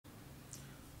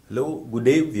Hello, good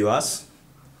day viewers.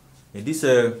 In this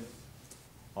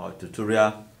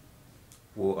tutorial,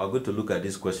 we are going to look at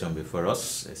this question before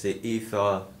us. I say if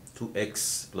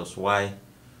 2x plus y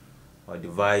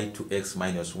divide 2x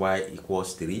minus y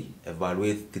equals 3,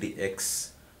 evaluate 3x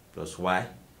plus y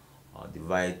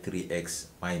divide 3x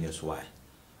minus y.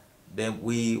 Then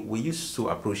we use two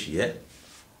approach here.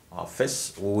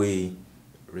 First, we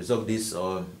resolve this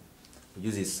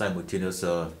use this simultaneous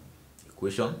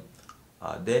equation.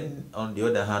 Then on the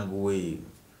other hand, we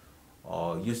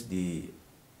use the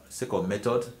second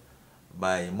method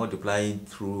by multiplying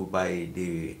through by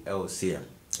the LCM.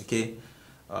 Okay,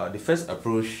 the first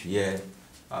approach here,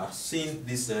 seeing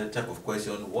this type of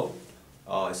question, what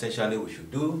essentially we should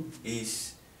do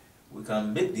is we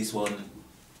can make this one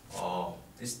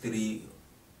this 3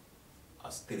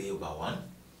 as 3 over 1,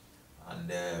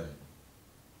 and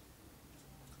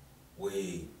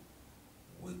we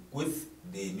with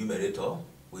the numerator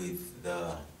with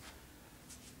the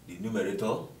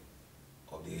numerator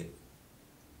of the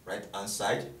right hand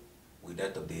side with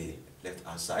that of the left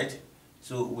hand side.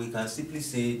 So we can simply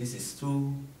say this is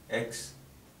 2x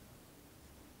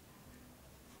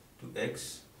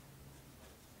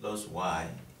plus y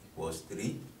equals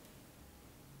 3.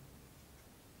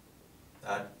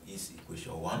 That is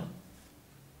equation 1.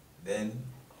 Then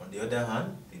on the other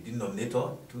hand, the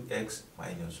denominator 2x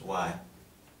minus y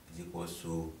is equals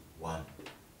to 1.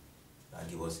 That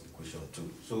gives us equation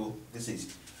 2. So this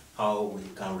is how we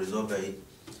can resolve an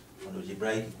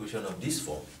algebraic equation of this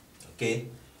form. Okay.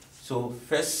 So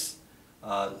first,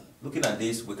 looking at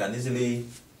this, we can easily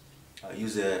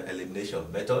use the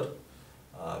elimination method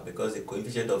because the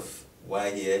coefficient of y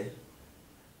here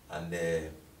and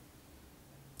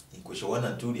equation 1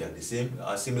 and 2, they are the same.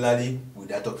 Similarly with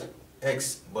that of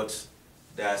x, but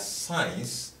their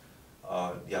signs,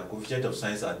 their coefficient of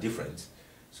signs are different.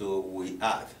 So we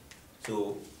add.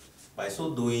 So by so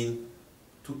doing,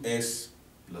 2x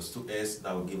plus 2s,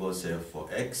 that will give us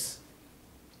 4x.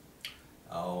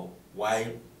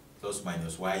 Y plus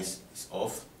minus y is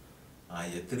off.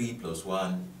 And 3 plus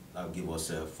 1, that will give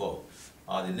us 4.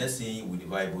 The next thing, we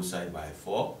divide both sides by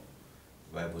 4.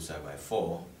 Divide both sides by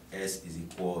 4. S is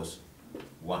equals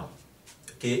 1.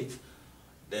 Okay.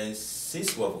 Then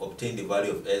since we have obtained the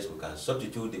value of s, we can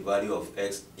substitute the value of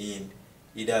x in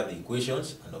either of the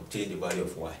equations and obtain the value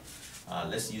of y.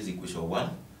 Let's use equation 1.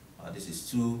 This is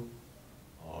 2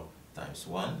 times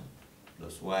 1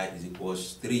 plus y is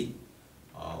equals 3.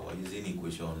 We're using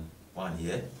equation 1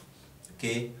 here.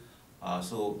 Okay.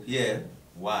 So here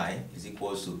y is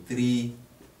equals to 3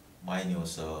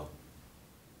 minus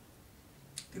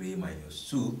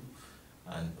 2,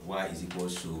 and y is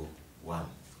equals to 1.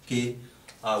 Okay.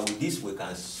 With this, we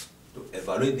can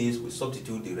evaluate this. We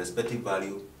substitute the respective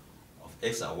value of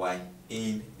x and y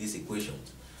in this equation,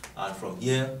 and from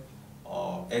here,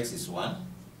 x is 1.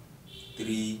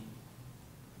 3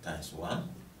 times 1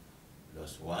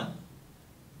 plus 1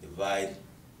 divide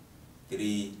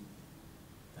 3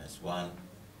 times 1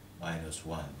 minus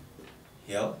 1.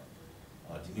 Here,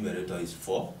 the numerator is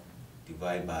 4.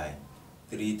 Divide by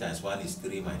 3 times 1 is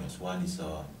 3 minus 1 is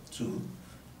 2.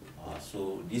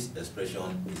 So this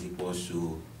expression is equals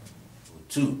to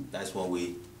 2. That's one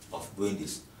way of doing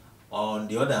this. On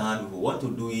the other hand, if we want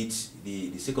to do it,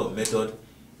 the second method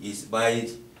is by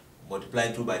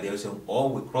multiplying through by the LCM, or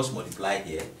we cross multiply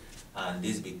here, and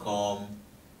this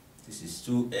is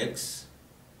 2x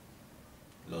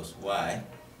plus y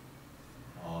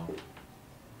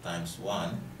times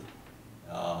 1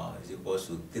 is equals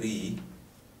to 3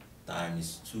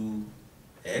 times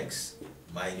 2x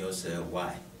minus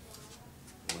y.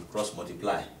 We cross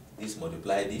multiply. This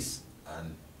multiply this,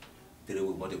 and 3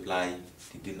 will multiply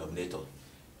the denominator.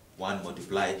 1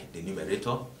 multiply the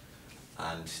numerator,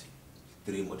 and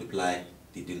 3 multiply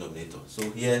the denominator. So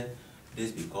here,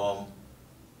 this become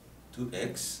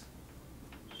 2x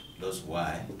plus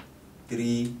y.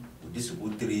 3, we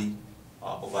distribute 3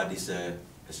 over this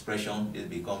expression. This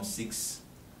becomes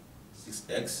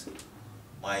 6x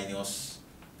minus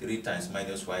 3 times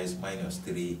minus y is minus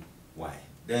 3y.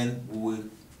 Then we will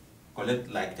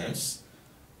collect like terms.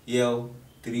 Here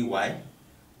 3y,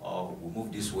 we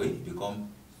move this way, become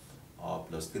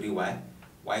plus 3y.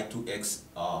 y2x,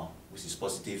 which is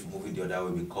positive, moving the other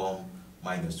way, become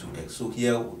minus 2x. So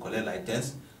here we collect like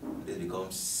terms. This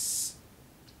becomes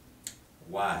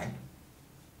y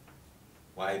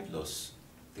plus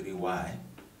 3y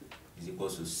is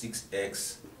equals to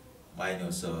 6x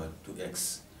minus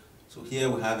 2x. So here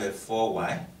we have a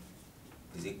 4y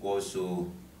is equals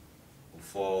to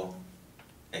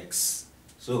 4x.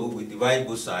 So we divide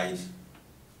both sides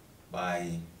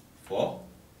by 4.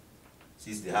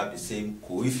 since they have the same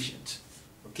coefficient.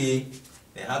 Okay,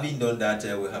 and having done that,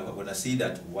 we're going to see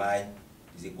that y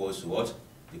is equals to what?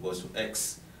 Equals to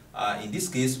x. In this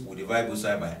case, we divide both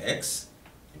sides by x,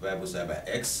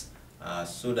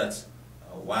 so that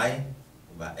y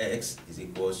over x is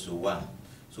equals to 1.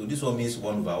 So this one means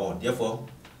 1 over 1. Therefore,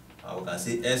 we can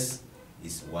say s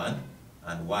is 1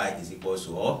 and y is equals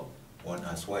to 1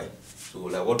 as well. So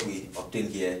like what we obtain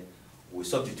here, we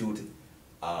substitute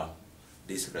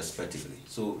this respectively.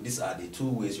 So these are the two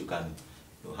ways you can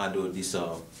handle this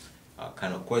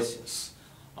kind of questions.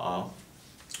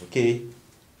 Okay,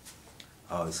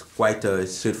 it's quite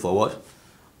straightforward,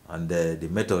 and the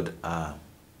method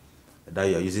that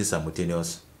you are using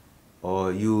simultaneous,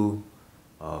 or you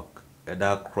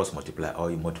either cross multiply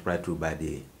or you multiply through by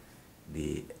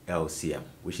the LCM,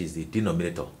 which is the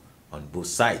denominator on both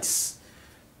sides.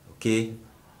 Okay,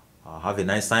 have a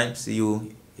nice time. See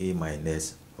you in my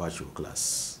next virtual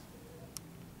class.